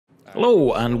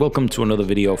Hello and welcome to another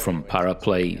video from Para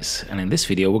Plays, and in this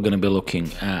video we're going to be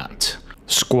looking at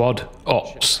Squad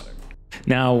Ops.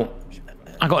 Now,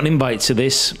 I got an invite to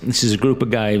this. This is a group of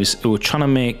guys who are trying to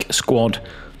make Squad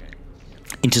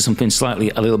into something slightly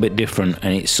a little bit different,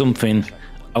 and it's something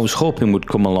I was hoping would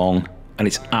come along, and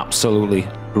it's absolutely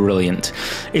brilliant.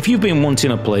 If you've been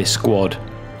wanting to play Squad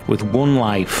with one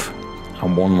life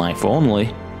and one life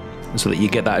only, so that you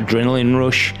get that adrenaline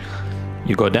rush,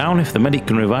 you go down. If the medic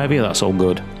can revive you, that's all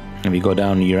good. If you go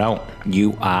down and you're out,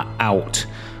 you are out.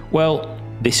 Well,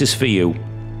 this is for you.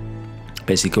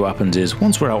 Basically what happens is,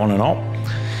 once we're out on an op,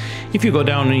 if you go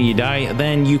down and you die,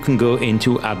 then you can go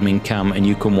into admin cam and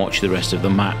you can watch the rest of the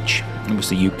match.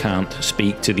 Obviously you can't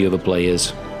speak to the other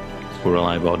players who are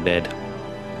alive or dead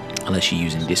unless you're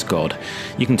using Discord.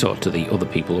 You can talk to the other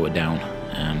people who are down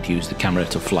and use the camera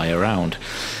to fly around.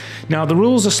 Now, the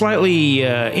rules are slightly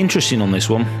interesting on this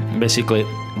one. Basically,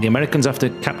 the Americans have to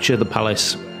capture the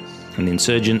palace, and the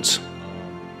insurgents,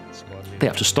 they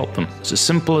have to stop them. It's as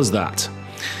simple as that.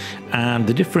 And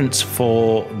the difference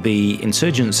for the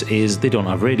insurgents is they don't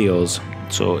have radios.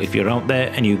 So if you're out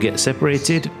there and you get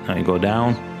separated, and you go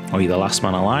down, or you're the last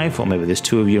man alive, or maybe there's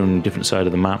two of you on a different side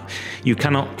of the map, you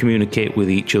cannot communicate with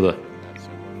each other.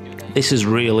 This is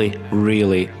really,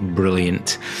 really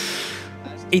brilliant.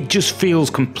 It just feels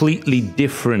completely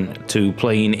different to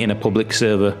playing in a public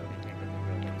server.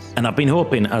 And I've been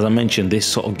hoping, as I mentioned, this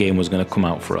sort of game was going to come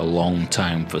out for a long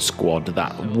time for Squad.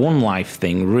 That one life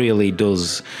thing really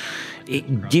does,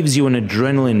 it gives you an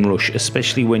adrenaline rush,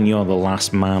 especially when you're the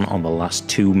last man or the last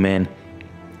two men.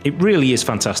 It really is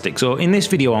fantastic. So in this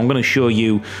video, I'm going to show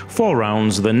you 4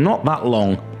 rounds. They're not that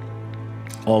long,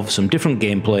 of some different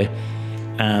gameplay.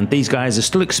 And these guys are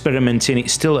still experimenting.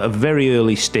 It's still at a very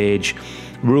early stage.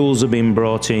 Rules have been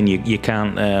brought in. You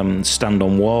can't stand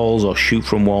on walls or shoot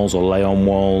from walls or lay on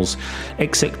walls,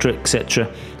 etc,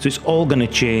 etc. So it's all going to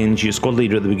change. Your squad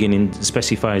leader at the beginning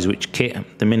specifies which kit.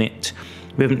 At the minute,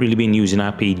 we haven't really been using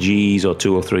RPGs or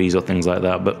 203s or things like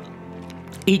that, but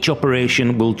each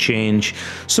operation will change.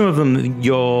 Some of them,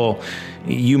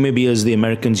 you maybe as the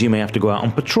Americans, you may have to go out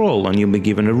on patrol and you'll be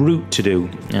given a route to do,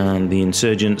 and the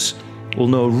insurgents will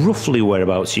know roughly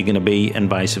whereabouts you're going to be, and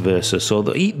vice versa.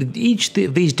 So each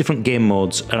of these different game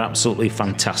modes are absolutely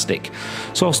fantastic.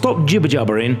 So I'll stop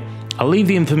jibber-jabbering. I'll leave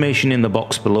the information in the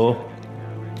box below.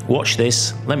 Watch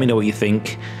this. Let me know what you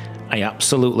think. I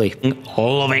absolutely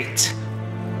love it.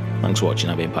 Thanks for watching.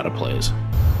 I've been Para Players.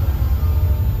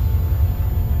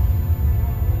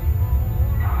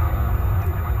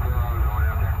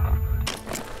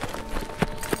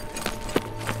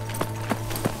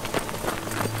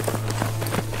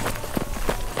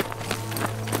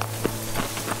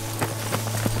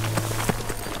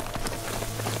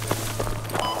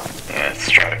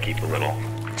 Try to keep a little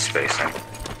spacing.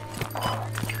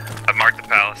 I've marked the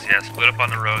palace, yeah, split up on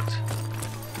the roads,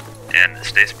 and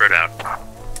stay spread out.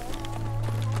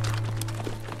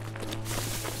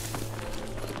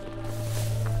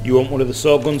 You want one of the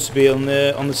saw guns to be on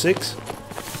the 6?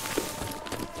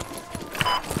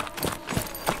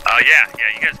 Yeah,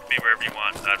 you guys can be wherever you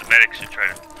want. The medic should try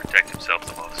to protect himself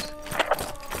the most.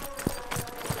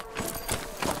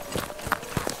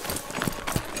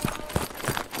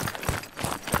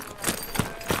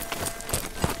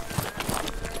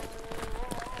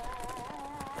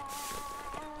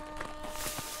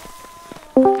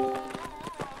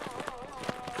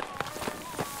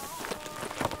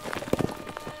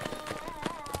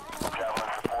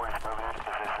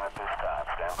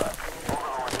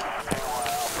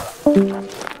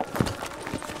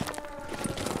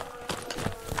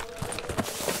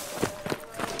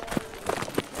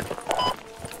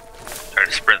 Try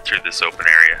to sprint through this open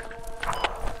area,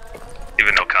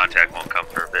 even though contact won't come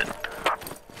for a bit.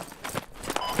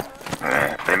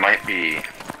 They might be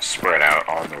spread out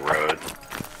on the road,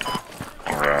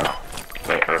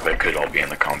 or they could all be in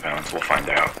the compounds. We'll find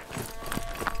out.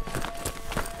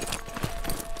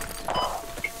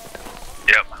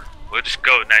 Yep, we'll just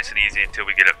go nice and easy until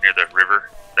we get up near the river.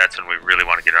 That's when we really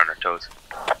want to get on our toes.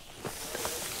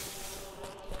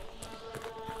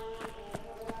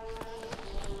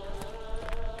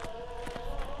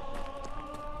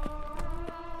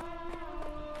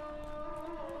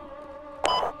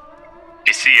 If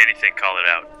you see anything, call it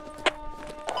out.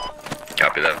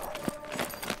 Copy that.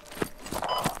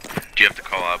 Do you have to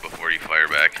call out before you fire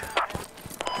back?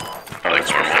 Like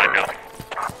normal?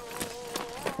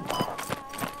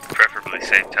 Preferably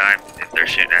same time if they're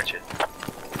shooting at you.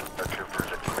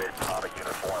 Troopers activate product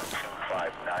uniform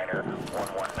 259er,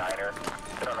 119er.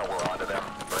 I don't know, we're onto them.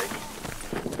 Break.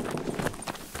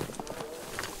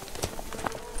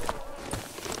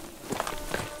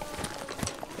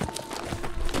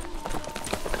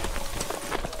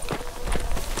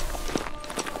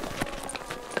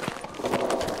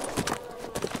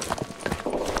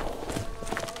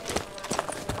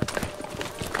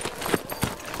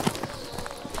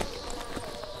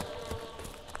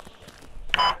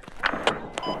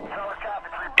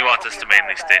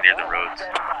 mainly stay near the roads.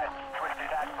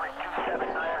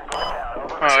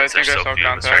 Oh, I Since think I there's saw few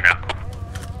of us right contact.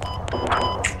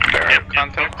 now. Yep,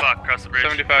 Contact. 12 o'clock, across the bridge.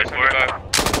 75, 75.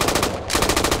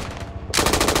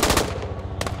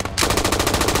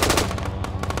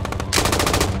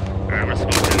 Alright, we're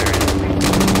supposed to there.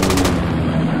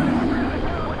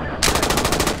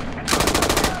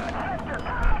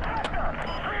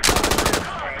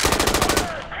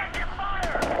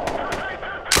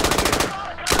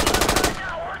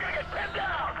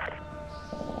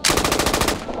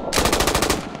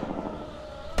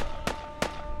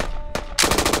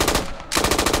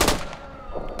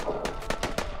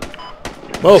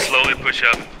 Mof, Slowly push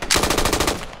up.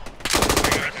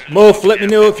 Mof, let me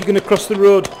know if you're going to cross the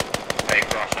road. Hey,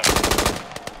 crossing.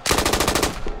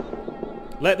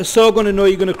 Let the saw gunner know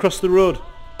you're going to cross the road.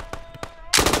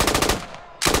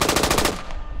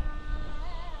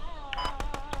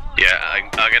 Yeah, I'm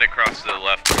gonna cross to the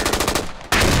left.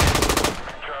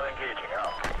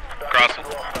 Crossing.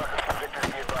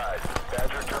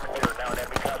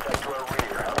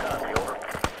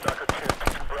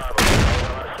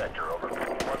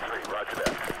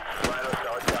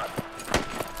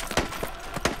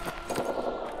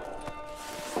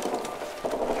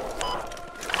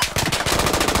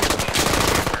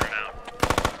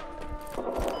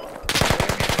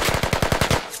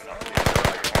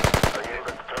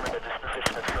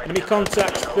 Enemy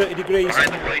contacts, 30 degrees.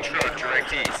 Behind the white truck,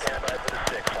 direct east.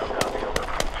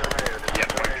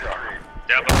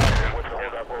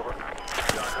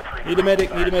 Need a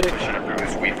medic, need a medic.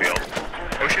 This wheat field.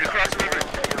 Oh shit, across the river.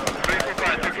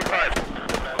 345, 345.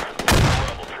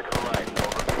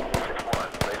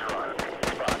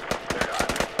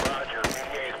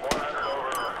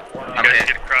 You guys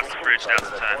get across the bridge, now's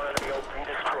the time.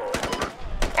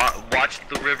 Watch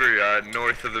the river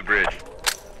north of the bridge.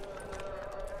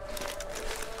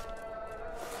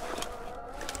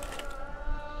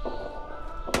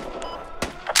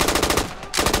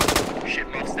 Shit,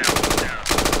 Muff's down, Muff's down.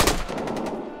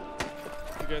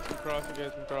 You guys can cross, you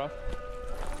guys can cross.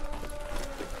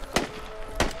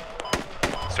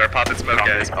 Start popping smoke,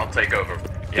 guys. I'll take over.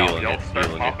 Y'all start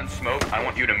popping smoke. I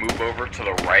want you to move over to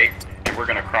the right, and we're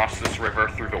gonna cross this river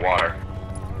through the water.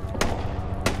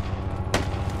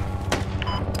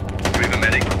 Do we have a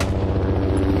medic?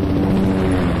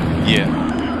 Yeah,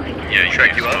 you Shrek,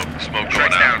 need you up? smoke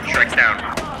going Shrek's out. down, Shrek's down.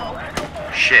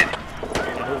 Shit.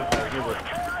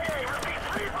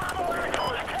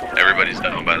 Everybody's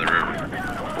down by the river.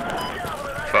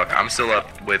 Fuck, I'm still up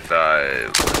with,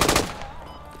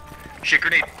 shit,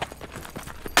 grenade.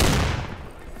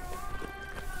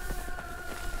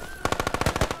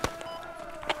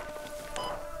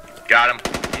 Got him.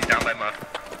 He's down by Muff.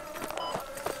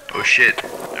 Oh shit.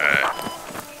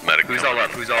 Alright. Medic. Who's all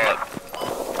up? Who's all up?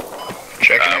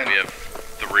 Checking in. We have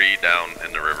 3 down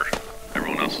in the river.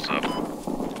 Everyone else is up.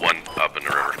 1 up in the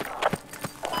river.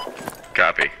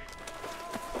 Copy.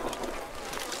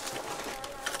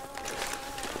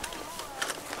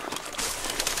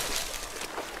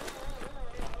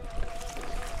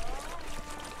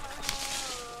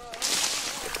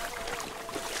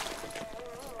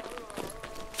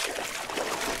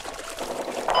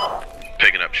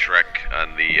 Picking up Shrek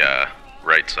on the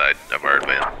right side of our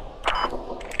advance.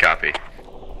 Copy.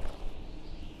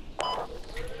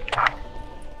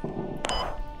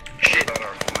 Shit.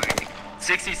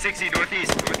 60, 60,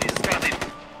 northeast. Northeast is crossing.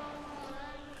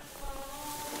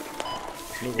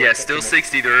 Yeah, still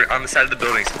 60. They're on the side of the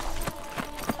buildings.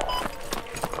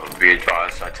 Be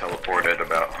advised, I teleported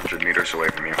about 100 meters away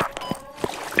from you.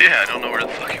 Yeah, I don't know where the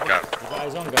fuck you got.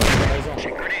 Guys on, guys on.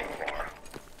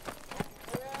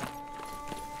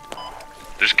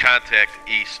 There's contact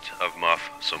east of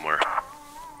Muff somewhere.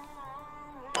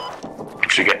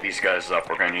 To get these guys up,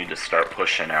 we're gonna need to start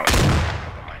pushing out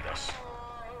behind us.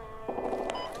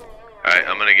 Alright,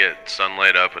 I'm gonna get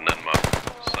Sunlight up and then Muff.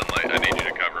 Sunlight, I need you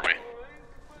to cover me.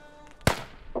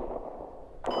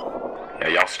 Yeah,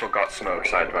 y'all still got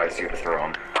smokes. I advise you to throw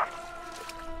them.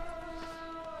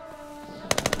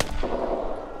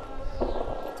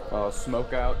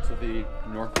 Smoke out to the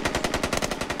northeast.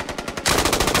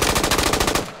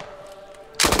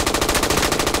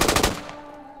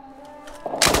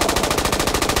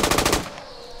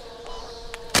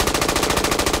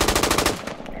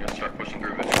 You gotta start pushing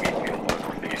through this wheat field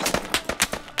northeast.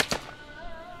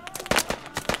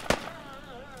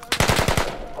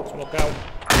 Smoke out.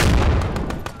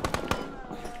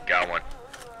 Got one.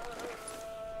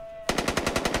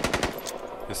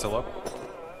 You still up?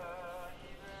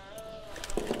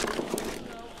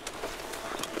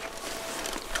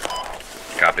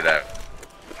 Copy that.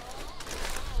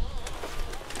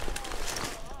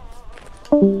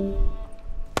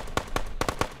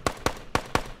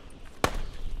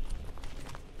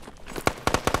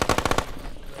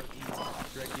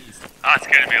 Oh, it's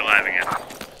good to be alive again.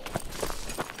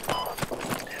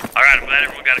 Alright, I'm glad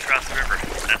everyone got across the river.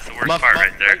 That's the worst part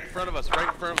right there. Right in front of us, right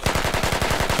in front of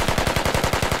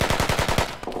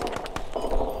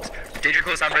us. Danger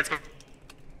close on red smoke.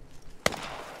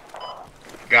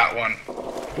 Got one.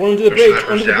 One under the bridge,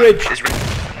 under the bridge. Is red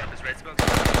smoke.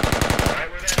 Alright,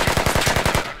 we're there.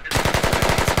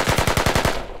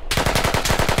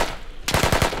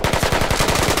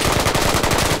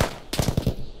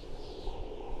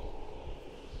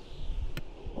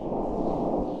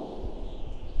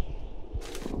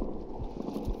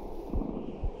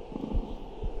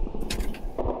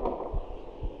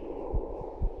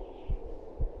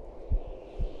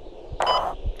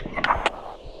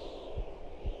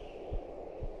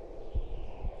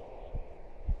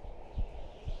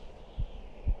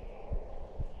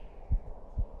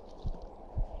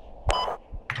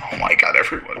 Oh my god,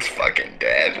 everyone's fucking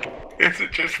dead. Is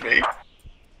it just me?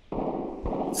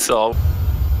 So.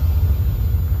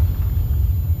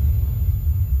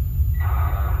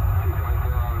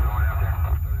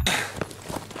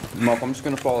 Muff, I'm just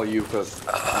gonna follow you because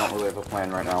I don't really have a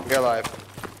plan right now. Get alive.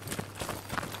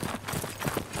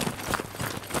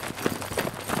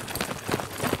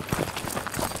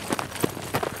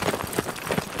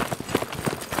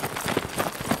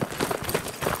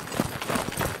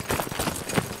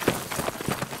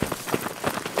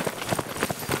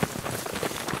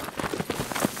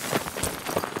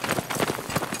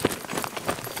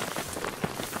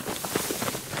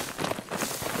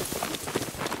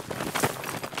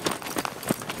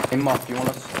 Hey Muff, you want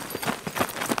us?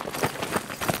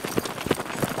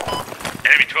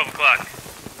 Enemy 12 o'clock.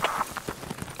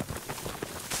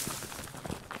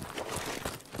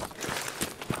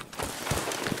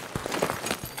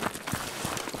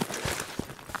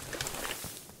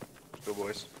 Go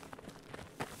boys.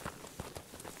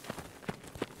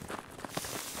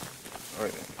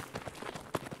 Alright then.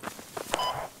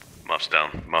 Muff's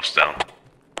down. Muff's down.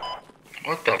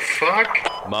 What the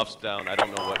fuck? Muff's down. I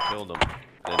don't know what killed him.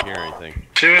 Didn't hear anything.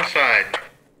 Suicide.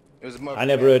 It was a Muff. I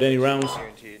never heard any rounds.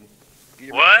 Guaranteed.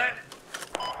 What?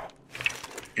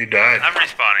 You died. I'm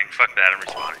respawning. Fuck that, I'm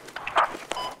respawning.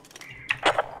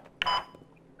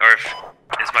 Or if...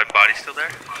 Is my body still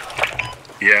there?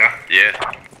 Yeah. Yeah.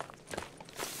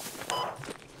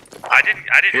 I didn't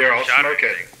Here, I'll shot or smoke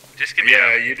it. anything. Just give me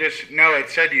Yeah, a... you just... No, it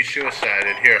said you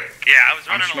suicided. Here. Yeah, I was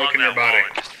running along smoking that your body. wall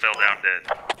and just fell down dead.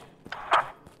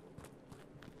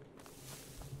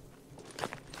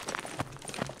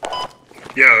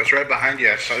 Yeah, I was right behind you.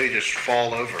 I saw you just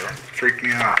fall over. Freaked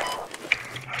me out.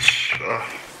 Oh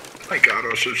my god, I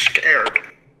was so scared.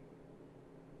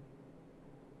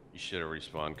 You should have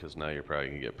respawned because now you're probably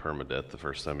gonna get permadeath the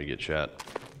first time you get shot.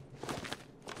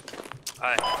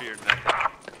 I feared nothing.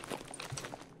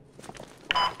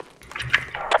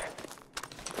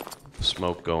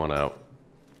 Smoke going out.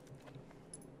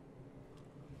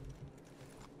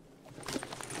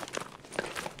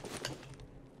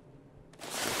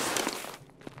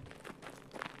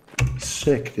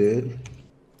 Sick, dude.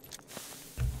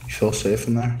 You feel safe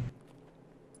in there?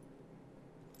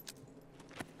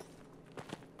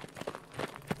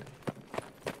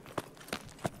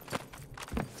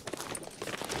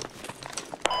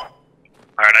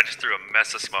 Alright, I just threw a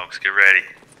mess of smokes. Get ready.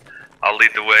 I'll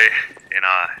lead the way, and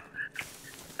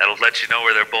that'll let you know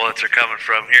where their bullets are coming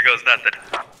from. Here goes nothing.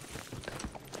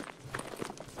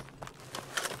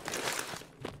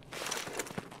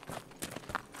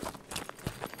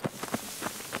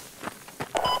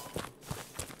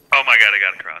 Oh my god, I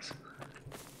got across.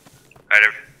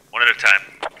 Alright, one at a time.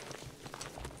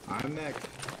 I'm next.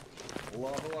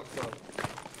 Allahu Akbar.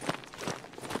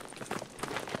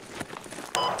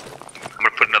 I'm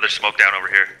gonna put another smoke down over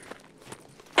here.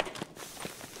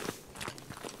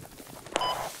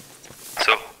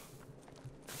 So.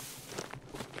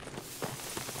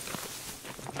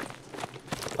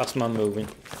 Last man moving.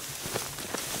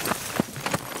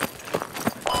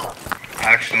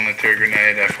 I accidentally threw a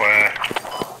grenade, FYI.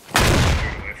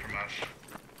 Move away from us.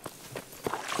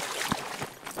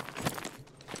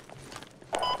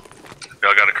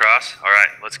 Y'all got across? Alright,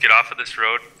 let's get off of this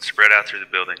road and spread out through the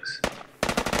buildings.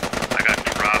 I got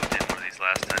dropped in one of these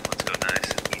last time. Let's go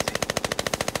nice and easy.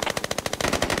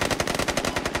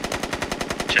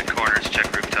 Check corners,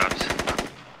 check rooftops.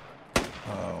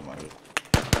 Oh my.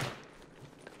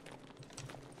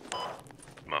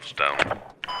 Muff's down.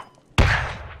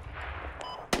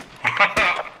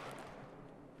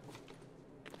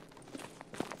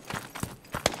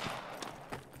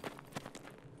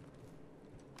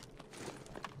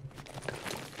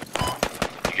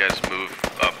 You guys move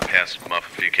up past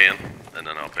Muff if you can, and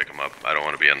then I'll pick him up. I don't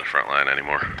want to be on the front line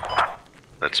anymore.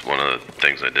 That's one of the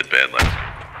things I did bad last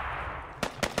time.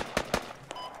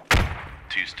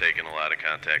 Two's taking a lot of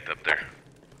contact up there.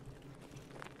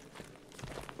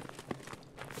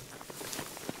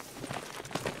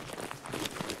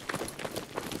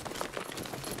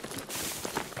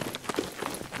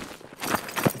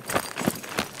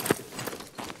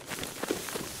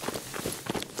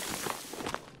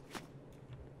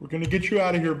 We're gonna get you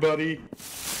out of here, buddy.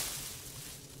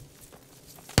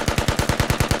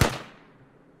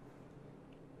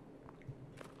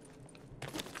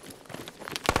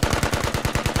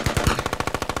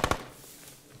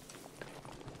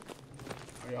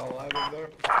 Are y'all alive over there?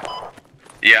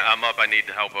 Yeah, I'm up. I need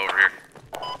help over here.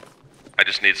 I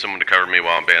just need someone to cover me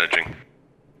while I'm bandaging.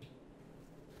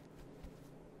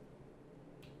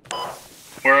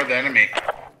 Where are the enemy?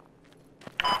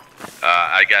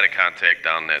 I got a contact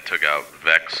down that took out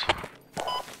Vex.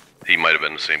 He might have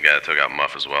been the same guy that took out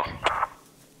Muff as well.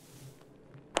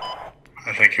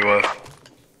 I think he was.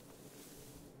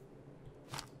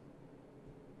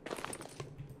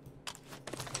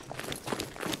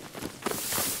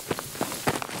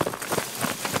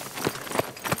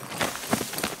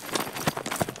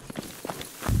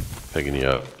 Picking you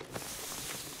up.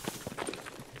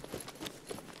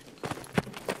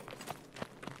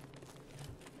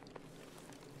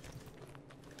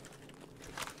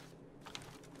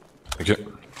 Okay.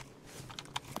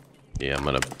 Yeah, I'm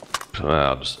gonna.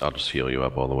 I'll just heal you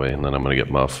up all the way, and then I'm gonna get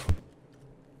Muff.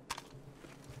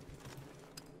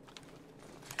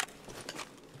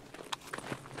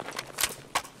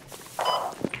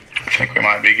 I think we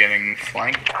might be getting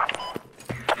flanked.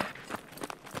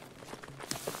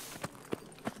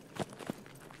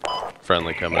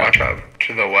 Friendly coming Watch up. out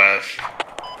to the west.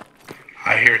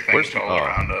 I hear things all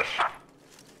around us.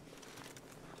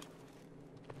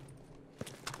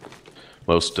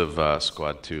 Most of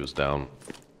Squad 2 is down.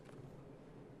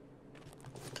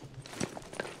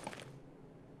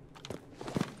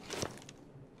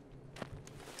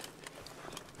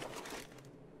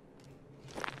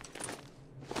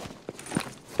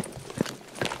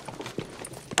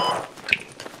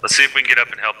 Let's see if we can get up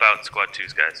and help out Squad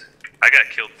 2's guys. I got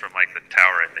killed from like the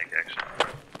tower, I think, actually.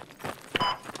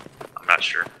 I'm not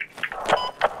sure.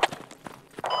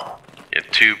 Yeah,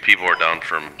 2 people are down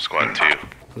from Squad 2.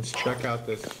 Let's check out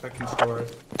this second story.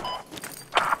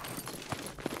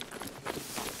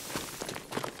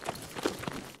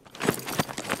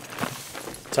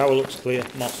 Tower looks clear.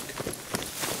 Mosque.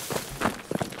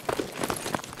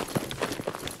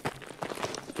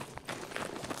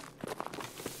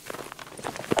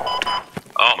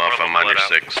 Oh, Muff, I'm on your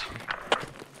 6.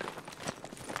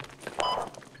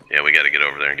 Yeah, we gotta get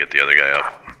over there and get the other guy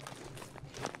up.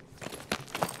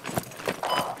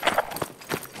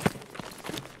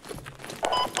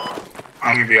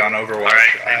 I'm gonna be on Overwatch.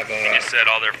 Alright, I have you just said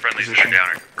all their friendlies that are down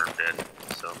are confirmed dead,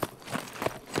 so.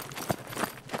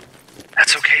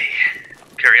 That's okay.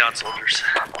 Carry on, soldiers.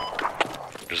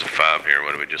 There's a 5 here.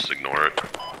 Why do we just ignore it?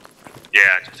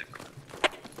 Yeah, just ignore it.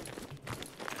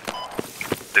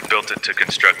 They built it to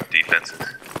construct defenses.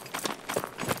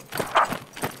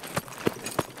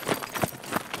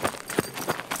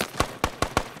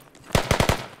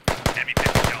 Enemy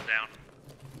 50 cal down.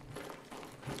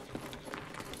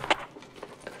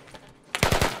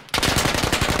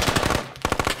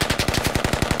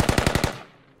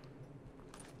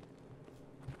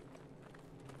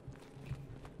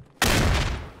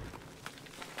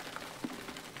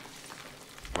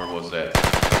 Where was that?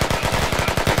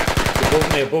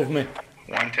 Above me.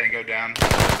 one tango down,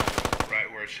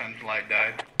 right where Sunlight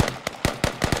died.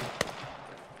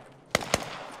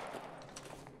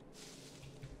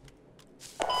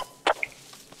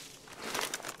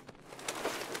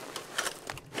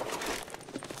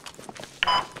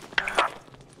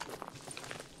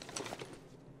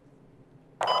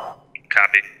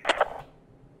 Copy.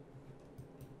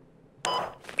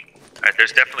 Alright,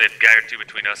 there's definitely a guy or two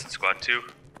between us and Squad 2.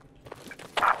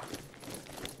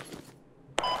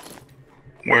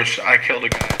 Where's I killed a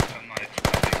guy at Sunlight.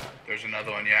 There's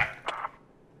another one, yeah.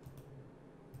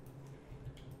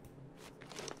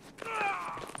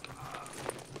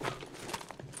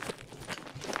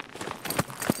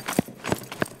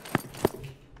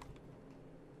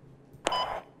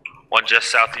 One just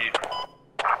south of you.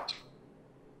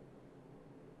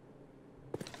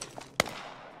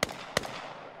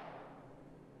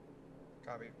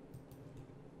 Copy.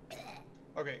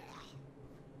 Okay.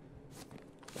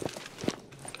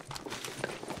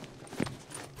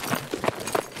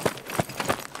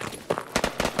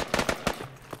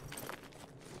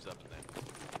 Who's up there?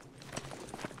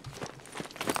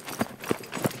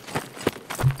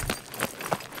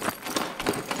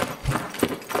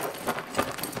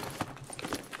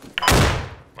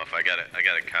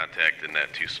 got a contact in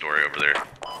that 2-story over there.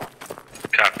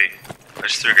 Copy. I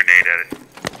just threw a grenade at it.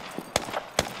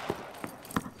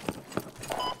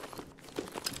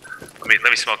 Let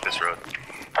me smoke this road.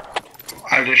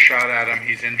 I just shot at him.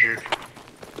 He's injured.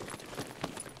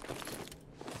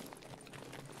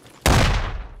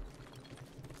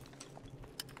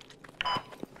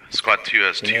 Squad 2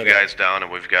 has 2 guys down,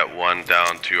 and we've got 1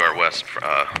 down to our west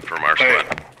from our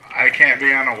squad. I can't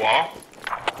be on a wall?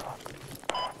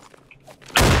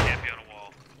 Can't be on a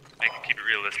wall. Keep it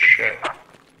realistic. Shit.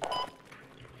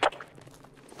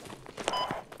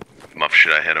 Muff,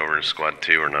 should I head over to Squad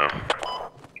 2 or no?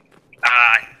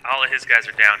 All of his guys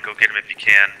are down. Go get them if you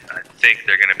can. I think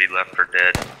they're going to be left for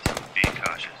dead. So be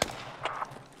cautious.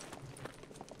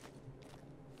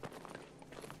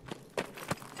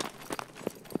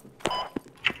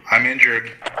 I'm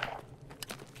injured.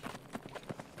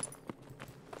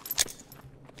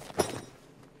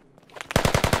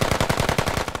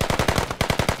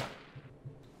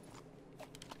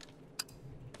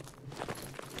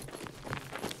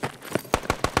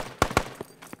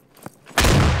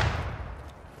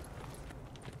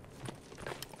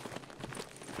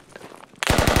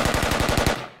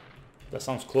 That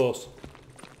sounds close.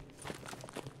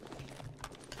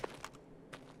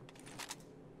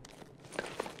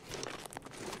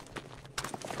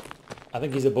 I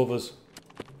think he's above us.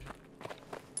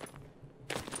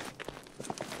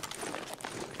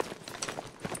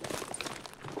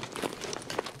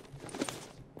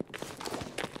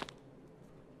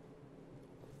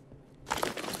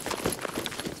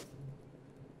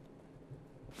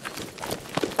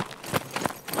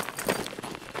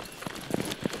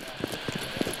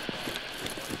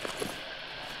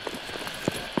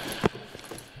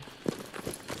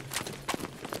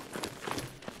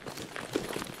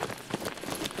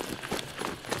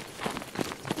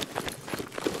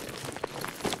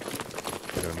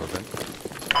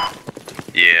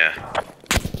 Yeah.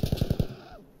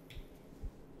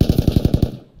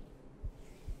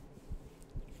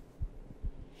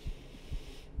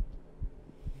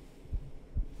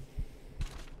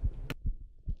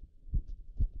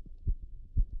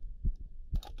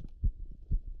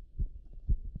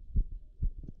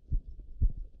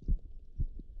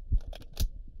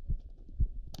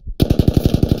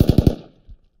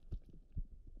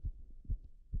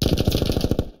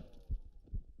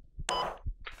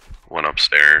 One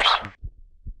upstairs.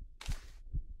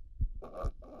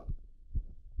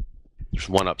 There's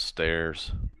one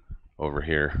upstairs over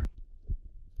here.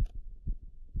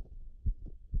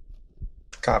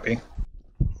 Copy.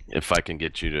 If I can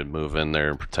get you to move in there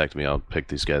and protect me, I'll pick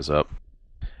these guys up.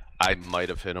 I might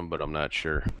have hit him, but I'm not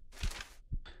sure.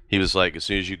 He was like, as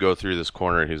soon as you go through this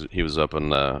corner, he was up in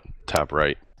the top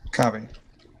right. Copy.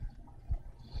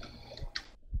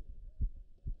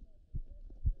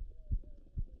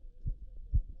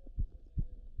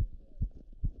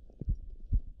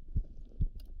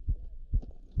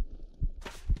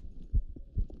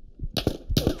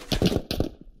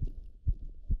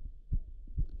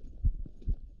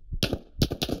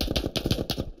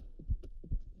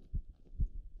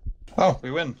 Oh,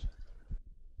 we win.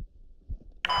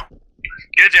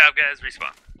 Good job, guys.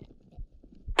 Respawn.